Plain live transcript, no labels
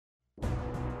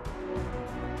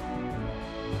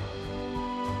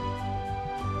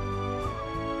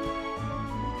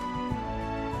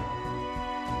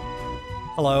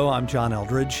Hello, I'm John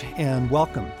Eldridge, and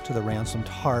welcome to the Ransomed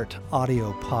Heart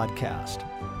audio podcast.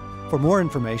 For more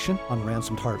information on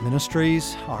Ransomed Heart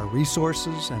Ministries, our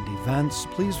resources and events,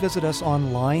 please visit us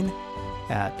online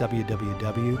at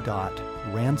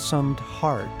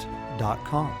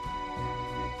www.ransomedheart.com.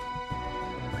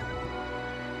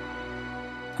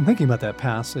 I'm thinking about that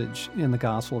passage in the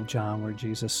Gospel of John where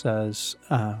Jesus says,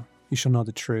 you shall know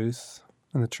the truth,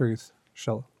 and the truth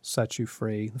shall set you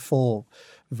free. The full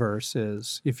verse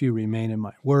is, if you remain in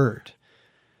my word,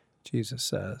 Jesus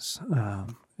says,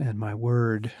 and my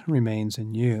word remains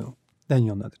in you, then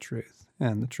you'll know the truth,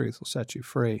 and the truth will set you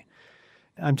free.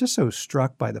 I'm just so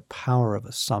struck by the power of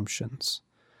assumptions,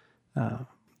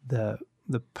 the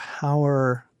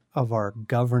power of our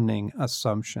governing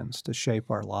assumptions to shape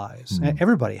our lives. Mm-hmm.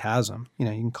 Everybody has them. You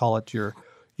know, you can call it your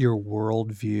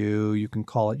worldview, you can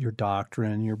call it your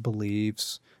doctrine, your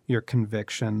beliefs, your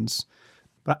convictions.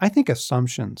 But I think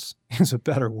assumptions is a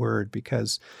better word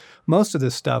because most of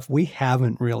this stuff we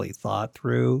haven't really thought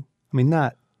through. I mean,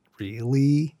 not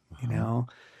really, you know.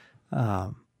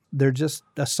 They're just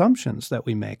assumptions that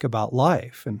we make about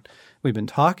life. And we've been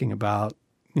talking about,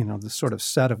 you know, this sort of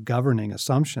set of governing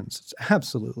assumptions. It's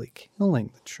absolutely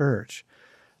killing the church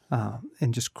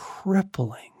and just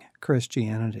crippling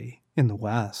Christianity in the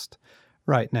West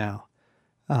right now.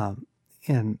 And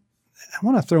I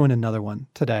want to throw in another one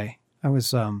today. I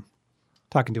was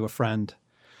talking to a friend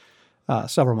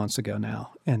several months ago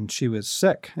now, and she was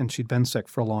sick, and she'd been sick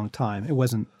for a long time. It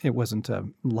wasn't a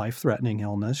life-threatening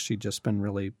illness. She'd just been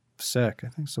really sick, I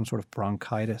think some sort of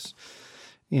bronchitis.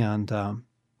 And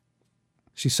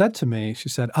she said to me, she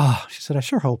said, I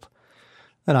sure hope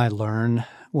that I learn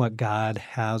what God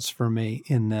has for me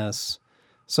in this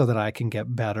so that I can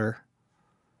get better.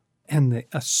 And the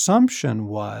assumption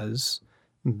was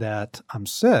that I'm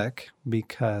sick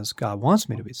because God wants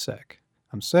me to be sick.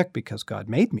 I'm sick because God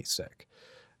made me sick.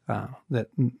 That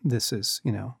this is,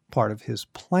 you know, part of his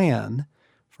plan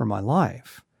for my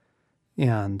life.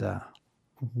 And it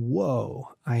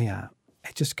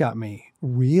just got me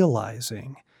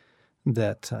realizing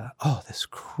that, this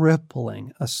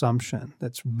crippling assumption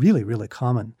that's really, really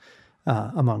common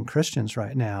among Christians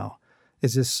right now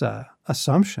is this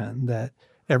assumption that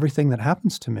everything that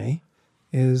happens to me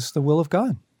is the will of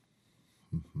God.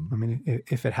 Mm-hmm. I mean,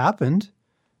 if it happened,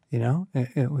 you know,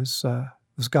 it was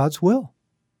God's will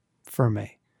for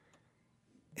me.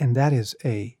 And that is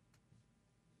a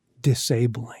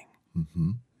disabling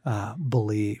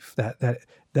belief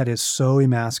that is so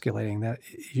emasculating that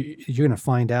you're going to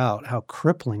find out how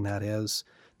crippling that is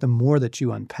the more that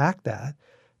you unpack that.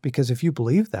 Because if you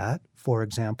believe that, for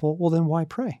example, well, then why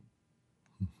pray?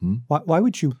 Mm-hmm. Why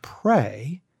would you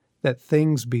pray that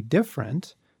things be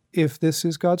different if this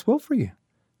is God's will for you?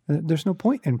 There's no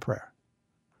point in prayer.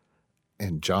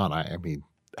 And John, I mean,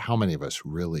 how many of us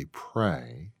really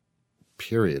pray,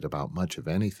 period, about much of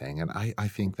anything? And I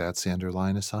think that's the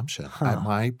underlying assumption.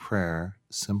 My prayer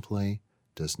simply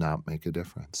does not make a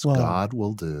difference. Well, God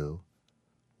will do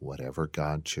whatever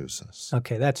God chooses.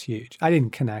 Okay, that's huge. I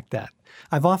didn't connect that.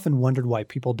 I've often wondered why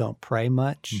people don't pray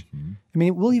much. Mm-hmm. I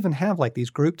mean, we'll even have like these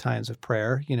group times of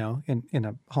prayer, you know, in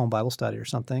a home Bible study or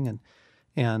something. And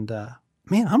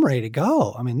man, I'm ready to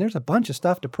go. I mean, there's a bunch of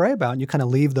stuff to pray about. And you kind of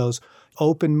leave those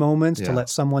open moments to let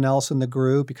someone else in the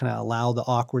group. You kind of allow the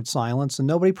awkward silence and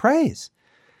nobody prays.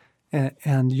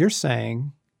 And you're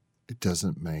saying, it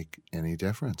doesn't make any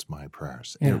difference, my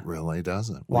prayers. Yeah. It really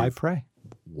doesn't. Why pray?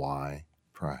 Why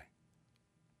pray?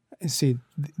 See,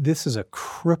 this is a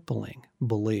crippling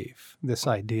belief, this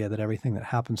idea that everything that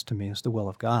happens to me is the will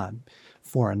of God.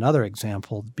 For another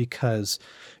example, because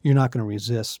you're not going to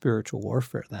resist spiritual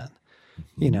warfare then.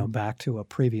 Mm-hmm. You know, back to a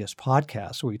previous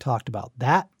podcast where we talked about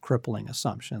that crippling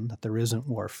assumption that there isn't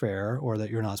warfare or that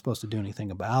you're not supposed to do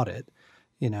anything about it,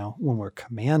 you know, when we're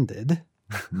commanded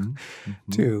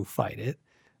to fight it.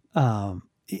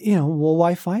 You know, well,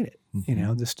 why fight it? Mm-hmm. You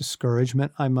know, this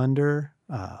discouragement I'm under,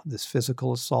 this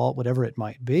physical assault, whatever it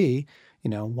might be, you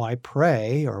know, why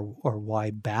pray or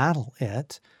why battle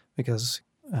it? Because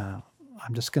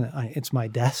I'm just it's my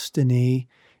destiny.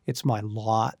 It's my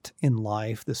lot in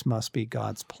life. This must be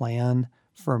God's plan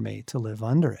for me to live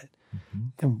under it. Mm-hmm.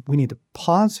 And we need to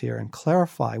pause here and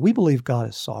clarify. We believe God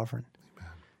is sovereign. Amen.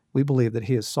 We believe that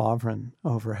he is sovereign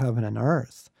over heaven and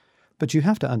earth. But you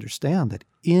have to understand that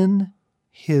in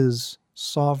his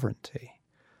sovereignty,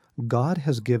 God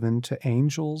has given to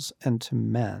angels and to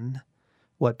men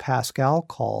what Pascal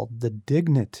called the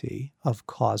dignity of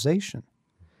causation.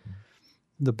 Mm-hmm.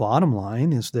 The bottom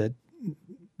line is that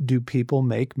do people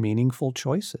make meaningful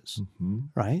choices,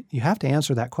 right? You have to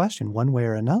answer that question one way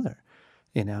or another,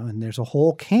 you know, and there's a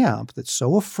whole camp that's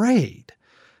so afraid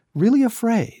really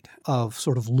afraid of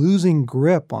sort of losing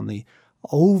grip on the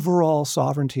overall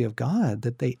sovereignty of God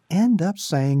that they end up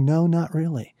saying, no, not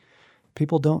really.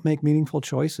 People don't make meaningful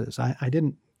choices. I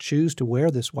didn't choose to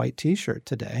wear this white T-shirt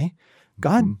today.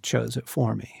 God chose it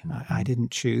for me. I didn't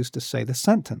choose to say the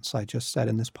sentence I just said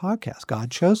in this podcast.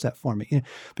 God chose that for me.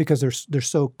 Because they're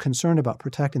so concerned about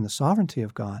protecting the sovereignty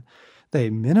of God, they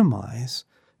minimize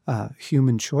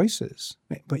human choices.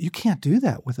 But you can't do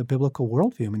that with a biblical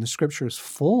worldview. I mean, the Scripture is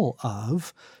full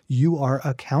of you are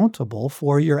accountable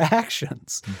for your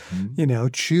actions.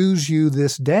 Choose you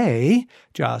this day,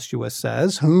 Joshua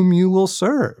says, whom you will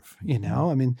serve.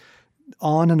 I mean,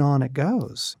 on and on it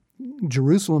goes.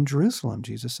 Jerusalem, Jerusalem,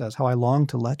 Jesus says, how I long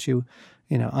to let you,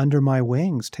 under my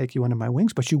wings, take you under my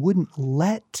wings, but you wouldn't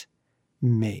let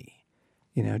me.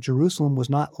 Jerusalem was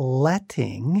not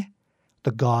letting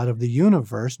the God of the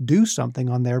universe do something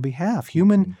on their behalf.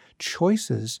 Human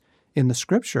choices in the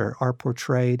Scripture are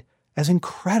portrayed as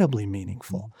incredibly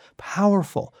meaningful,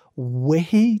 powerful,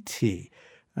 weighty.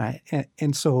 Right?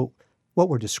 And so what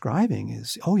we're describing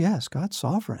is, oh yes, God's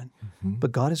sovereign,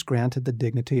 but God has granted the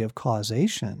dignity of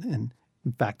causation. And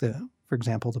in fact, for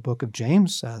example, the book of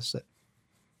James says that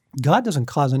God doesn't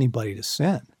cause anybody to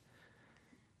sin.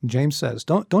 James says,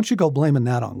 don't you go blaming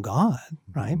that on God,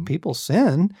 right? People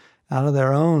sin out of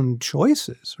their own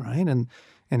choices, right? And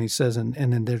he says, and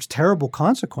then there's terrible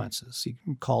consequences. He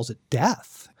calls it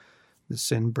death. The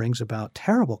sin brings about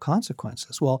terrible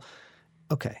consequences. Well,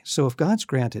 okay, so if God's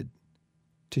granted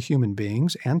to human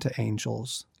beings and to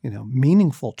angels,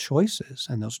 meaningful choices,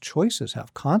 and those choices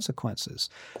have consequences,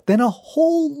 then a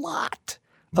whole lot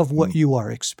of what you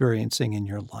are experiencing in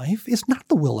your life is not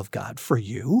the will of God for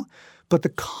you, but the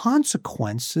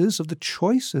consequences of the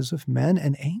choices of men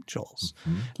and angels.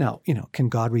 Now, can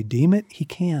God redeem it? He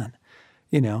can.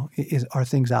 Are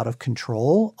things out of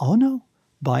control? Oh, no,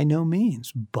 by no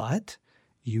means. But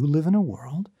you live in a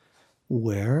world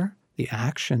where the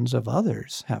actions of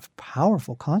others have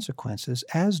powerful consequences,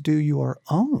 as do your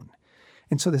own.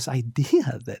 And so this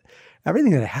idea that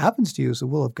everything that happens to you is the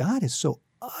will of God is so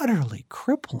utterly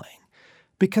crippling,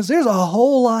 because there's a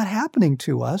whole lot happening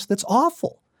to us that's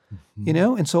awful,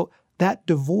 And so that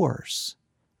divorce,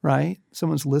 right?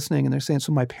 Someone's listening and they're saying,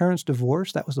 so my parents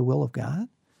divorced, that was the will of God?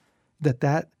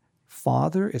 That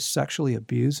father is sexually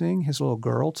abusing his little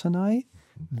girl tonight,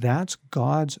 that's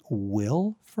God's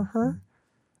will for her?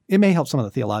 It may help some of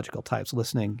the theological types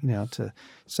listening, to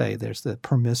say there's the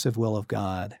permissive will of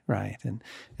God, right, and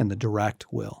the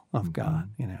direct will of God,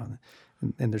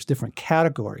 and there's different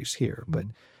categories here. But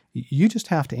you just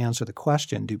have to answer the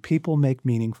question, do people make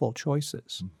meaningful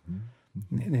choices?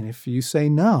 And if you say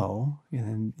no,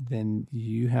 then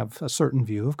you have a certain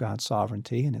view of God's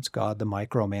sovereignty, and it's God the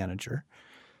micromanager.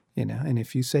 And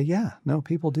if you say, yeah, no,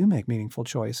 people do make meaningful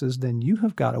choices, then you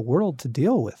have got a world to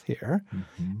deal with here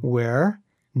where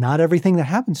not everything that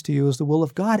happens to you is the will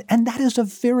of God. And that is a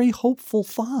very hopeful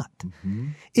thought.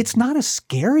 It's not a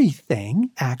scary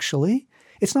thing, actually.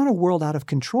 It's not a world out of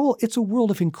control. It's a world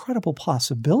of incredible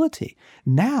possibility.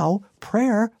 Now,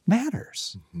 prayer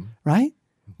matters, right?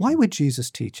 Why would Jesus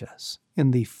teach us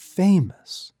in the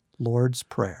famous Lord's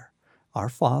Prayer, Our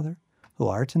Father, who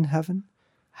art in heaven,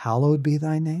 hallowed be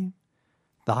thy name.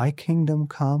 Thy kingdom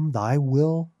come, thy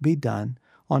will be done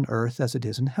on earth as it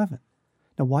is in heaven.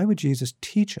 Now, why would Jesus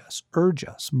teach us, urge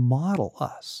us, model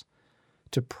us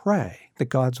to pray that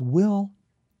God's will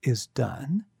is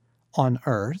done on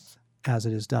earth as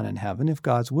it is done in heaven, if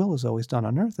God's will is always done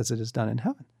on earth as it is done in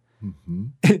heaven?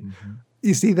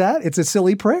 You see that? It's a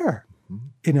silly prayer,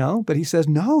 but he says,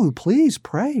 no, please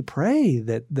pray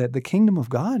that the kingdom of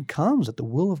God comes, that the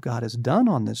will of God is done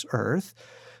on this earth,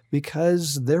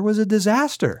 because there was a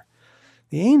disaster.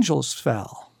 The angels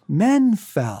fell. Men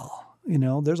fell.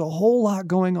 There's a whole lot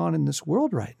going on in this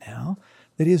world right now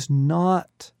that is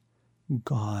not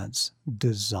God's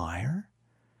desire,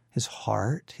 his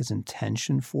heart, his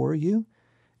intention for you.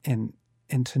 And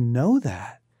to know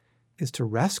that is to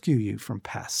rescue you from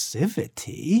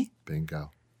passivity.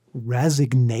 Bingo.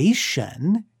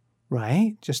 Resignation,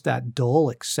 right? Just that dull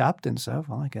acceptance of,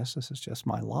 well, I guess this is just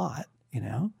my lot,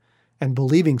 and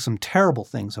believing some terrible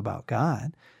things about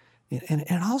God. And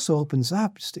it also opens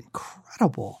up just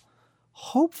incredible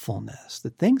hopefulness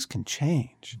that things can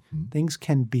change. Things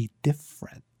can be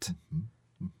different.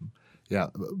 Yeah,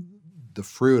 the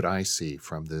fruit I see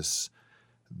from this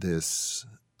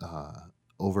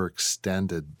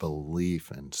overextended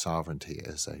belief in sovereignty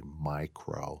as a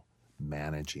micro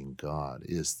managing God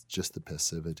is just the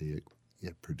passivity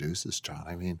it produces, John.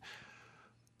 I mean,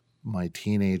 my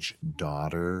teenage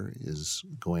daughter is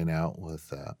going out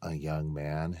with a young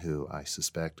man who I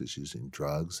suspect is using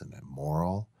drugs and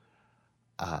immoral.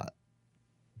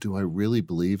 do I really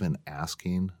believe in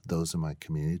asking those in my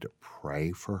community to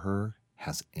pray for her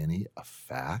has any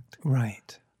effect?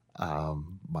 Right.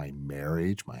 My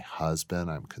marriage, my husband,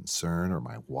 I'm concerned, or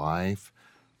my wife.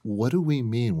 What do we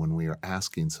mean when we are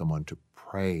asking someone to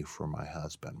pray for my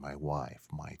husband, my wife,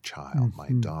 my child, my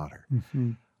daughter?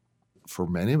 For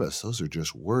many of us, those are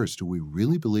just words. Do we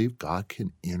really believe God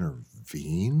can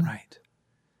intervene? Right.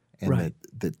 And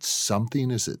that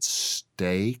something is at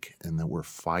stake and that we're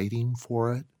fighting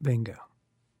for it? Bingo.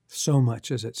 So much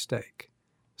is at stake.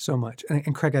 So much.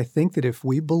 And Craig, I think that if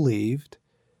we believed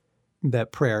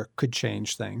that prayer could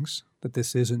change things, that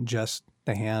this isn't just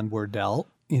the hand we're dealt,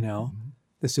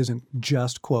 this isn't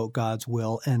just, quote, God's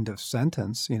will, end of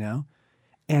sentence,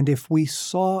 and if we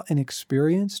saw and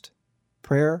experienced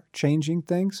prayer changing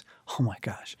things, oh my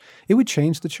gosh, it would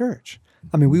change the church.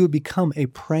 I mean, we would become a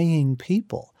praying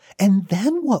people. And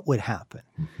then what would happen?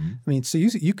 I mean, so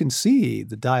you can see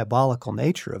the diabolical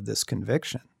nature of this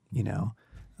conviction,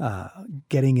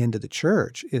 getting into the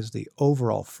church is the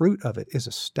overall fruit of it is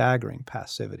a staggering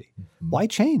passivity. Why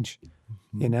change?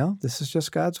 This is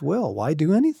just God's will. Why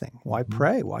do anything? Why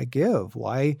pray? Why give?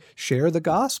 Why share the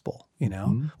gospel?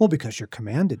 Well, because you're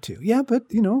commanded to. Yeah, but,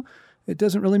 it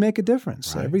doesn't really make a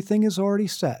difference. Right. Everything is already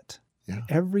set. Yeah.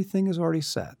 Everything is already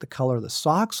set. The color of the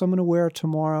socks I'm going to wear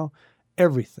tomorrow,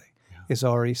 everything is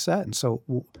already set. And so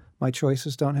my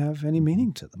choices don't have any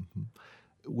meaning to them.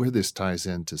 Where this ties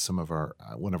into some of our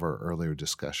one of our earlier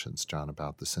discussions, John,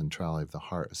 about the centrality of the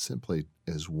heart, simply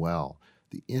as well,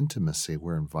 the intimacy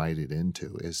we're invited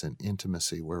into is an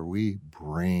intimacy where we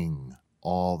bring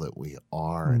all that we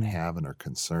are and have and are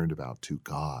concerned about to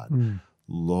God.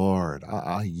 Lord,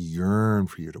 I yearn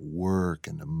for you to work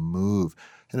and to move.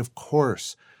 And of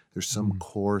course, there's some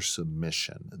core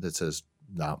submission that says,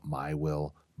 not my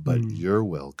will, but your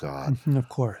will, God. Of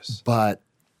course. But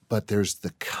there's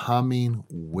the coming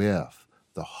with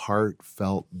the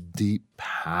heartfelt, deep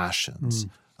passions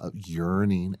of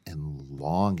yearning and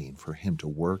longing for him to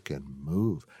work and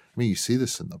move. I mean, you see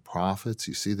this in the prophets.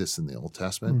 You see this in the Old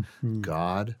Testament.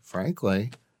 God,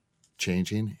 frankly,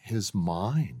 changing his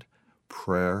mind.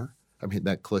 Prayer, I mean,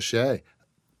 that cliche,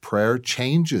 prayer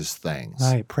changes things.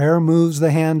 Right. Prayer moves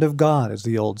the hand of God, as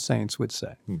the old saints would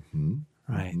say.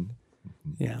 Right.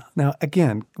 Yeah. Now,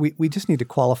 again, we just need to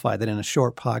qualify that in a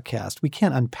short podcast, we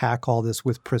can't unpack all this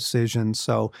with precision.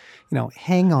 So,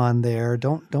 hang on there.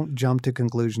 Don't jump to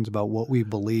conclusions about what we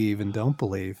believe and don't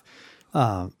believe.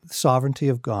 Sovereignty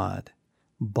of God,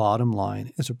 bottom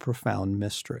line, is a profound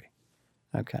mystery.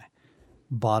 Okay.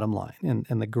 Bottom line.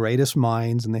 And the greatest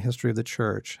minds in the history of the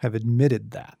church have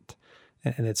admitted that.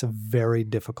 And it's a very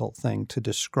difficult thing to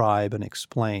describe and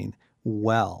explain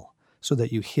well so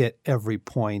that you hit every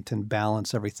point and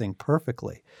balance everything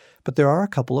perfectly. But there are a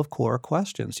couple of core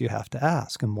questions you have to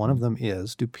ask. And one of them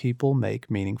is, do people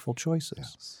make meaningful choices?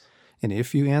 Yes. And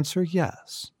if you answer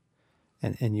yes,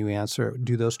 and you answer,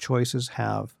 do those choices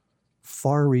have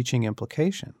far-reaching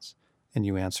implications? And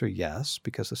you answer yes,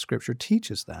 because the Scripture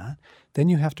teaches that, then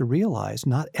you have to realize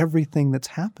not everything that's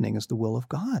happening is the will of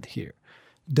God here.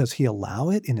 Does he allow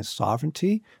it in his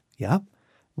sovereignty? Yep.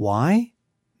 Why?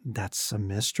 That's a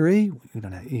mystery. We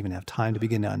don't even have time to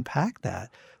begin to unpack that.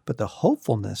 But the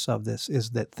hopefulness of this is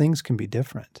that things can be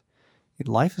different.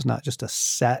 Life is not just a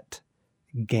set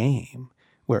game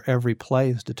where every play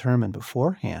is determined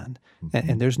beforehand,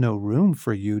 and there's no room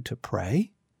for you to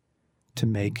pray, to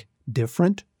make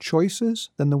different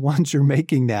choices than the ones you're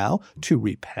making now, to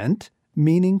repent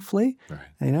meaningfully. Right.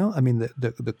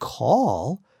 The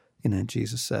call,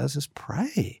 Jesus says, is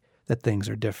pray that things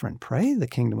are different. Pray the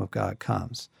kingdom of God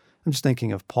comes. I'm just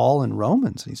thinking of Paul in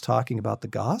Romans. He's talking about the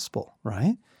gospel,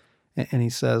 right? And he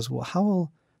says, well,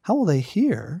 how will they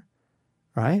hear,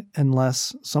 right,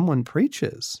 unless someone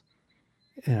preaches,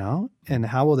 and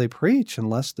how will they preach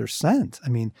unless they're sent? I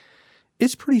mean,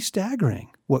 it's pretty staggering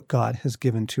what God has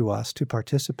given to us to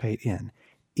participate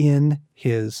in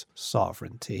his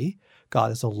sovereignty. God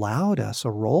has allowed us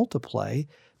a role to play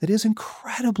that is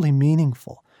incredibly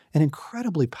meaningful and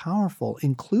incredibly powerful,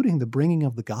 including the bringing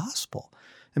of the gospel.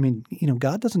 I mean,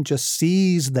 God doesn't just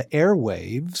seize the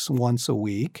airwaves once a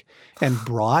week and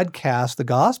broadcast the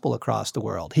gospel across the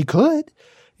world. He could.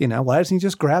 Why doesn't he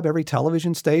just grab every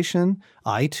television station,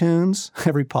 iTunes,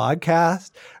 every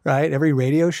podcast, right, every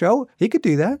radio show? He could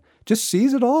do that. Just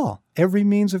seize it all, every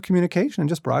means of communication, and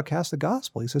just broadcast the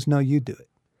gospel. He says, no, you do it.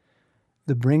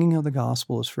 The bringing of the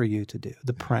gospel is for you to do.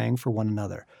 The praying for one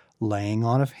another, laying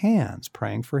on of hands,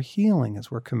 praying for healing,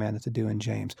 as we're commanded to do in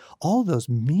James. All those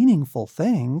meaningful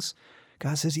things,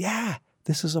 God says, yeah,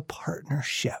 this is a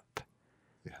partnership.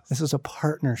 Yes. This is a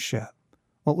partnership.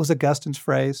 What was Augustine's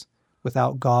phrase?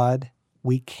 Without God,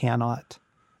 we cannot.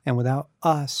 And without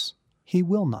us, he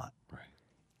will not. Right.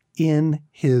 In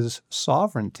his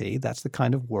sovereignty, that's the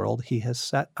kind of world he has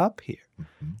set up here.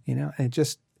 Mm-hmm.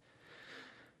 And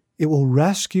it will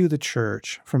rescue the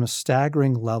church from a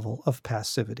staggering level of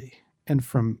passivity and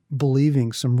from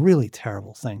believing some really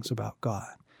terrible things about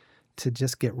God, to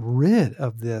just get rid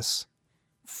of this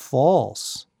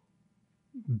false,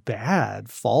 bad,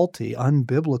 faulty,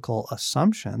 unbiblical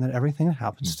assumption that everything that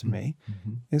happens to me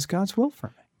is God's will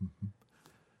for me.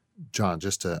 John,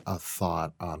 just a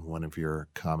thought on one of your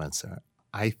comments there.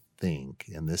 I think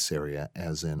in this area,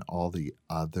 as in all the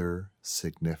other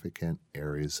significant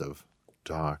areas of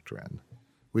doctrine,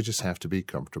 we just have to be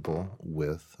comfortable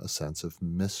with a sense of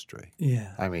mystery.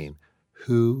 Yeah. I mean,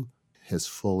 who has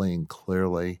fully and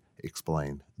clearly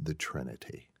explained the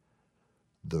Trinity,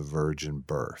 the virgin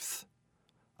birth?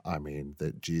 I mean,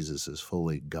 that Jesus is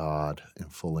fully God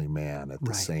and fully man at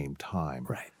the same time.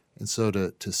 Right. And so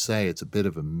to say it's a bit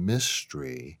of a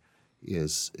mystery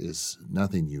is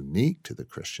nothing unique to the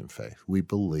Christian faith. We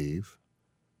believe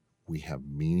we have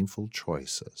meaningful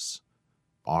choices.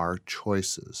 Our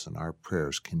choices and our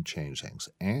prayers can change things,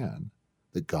 and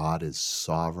that God is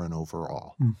sovereign over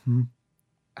all. Mm-hmm.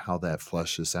 How that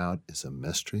fleshes out is a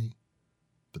mystery,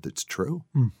 but it's true.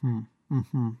 Mm-hmm.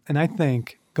 Mm-hmm. And I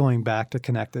think, going back to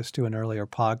connect this to an earlier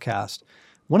podcast,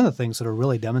 one of the things that will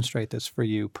really demonstrate this for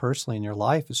you personally in your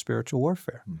life is spiritual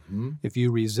warfare. Mm-hmm. If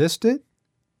you resist it,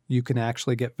 you can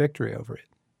actually get victory over it.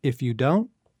 If you don't,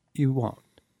 you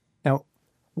won't. Now,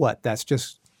 what? That's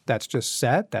just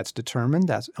set? That's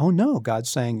determined? No, God's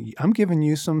saying, I'm giving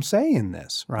you some say in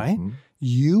this, right? Mm-hmm.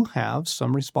 You have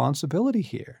some responsibility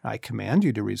here. I command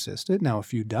you to resist it. Now,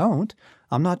 if you don't,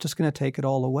 I'm not just going to take it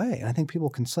all away. And I think people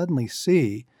can suddenly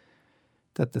see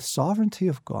that the sovereignty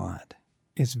of God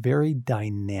is very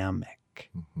dynamic.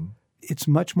 Mm-hmm. It's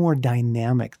much more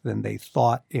dynamic than they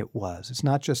thought it was. It's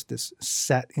not just this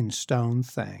set in stone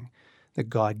thing that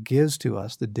God gives to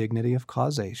us, the dignity of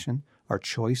causation. Our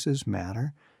choices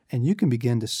matter. And you can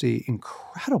begin to see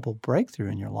incredible breakthrough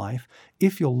in your life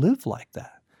if you'll live like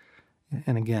that.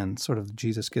 And again, sort of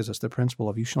Jesus gives us the principle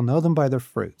of you shall know them by their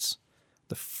fruits.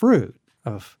 The fruit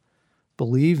of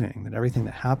believing that everything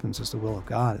that happens is the will of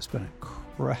God has been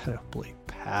incredibly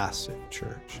passive,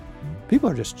 church. People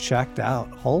are just checked out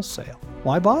wholesale.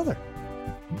 Why bother?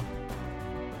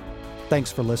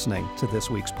 Thanks for listening to this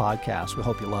week's podcast. We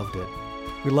hope you loved it.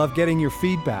 We love getting your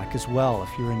feedback as well. If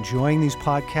you're enjoying these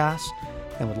podcasts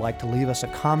and would like to leave us a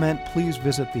comment, please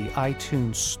visit the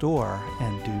iTunes store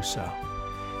and do so.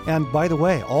 And by the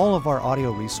way, all of our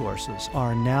audio resources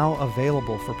are now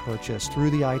available for purchase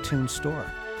through the iTunes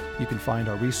store. You can find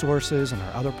our resources and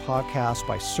our other podcasts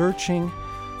by searching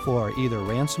for either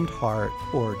Ransomed Heart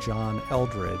or John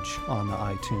Eldredge on the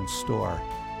iTunes store.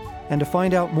 And to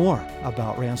find out more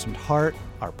about Ransomed Heart,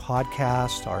 our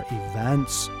podcast, our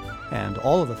events, and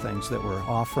all of the things that we're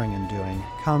offering and doing,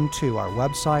 come to our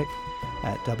website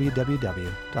at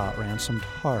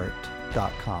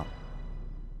www.ransomedheart.com.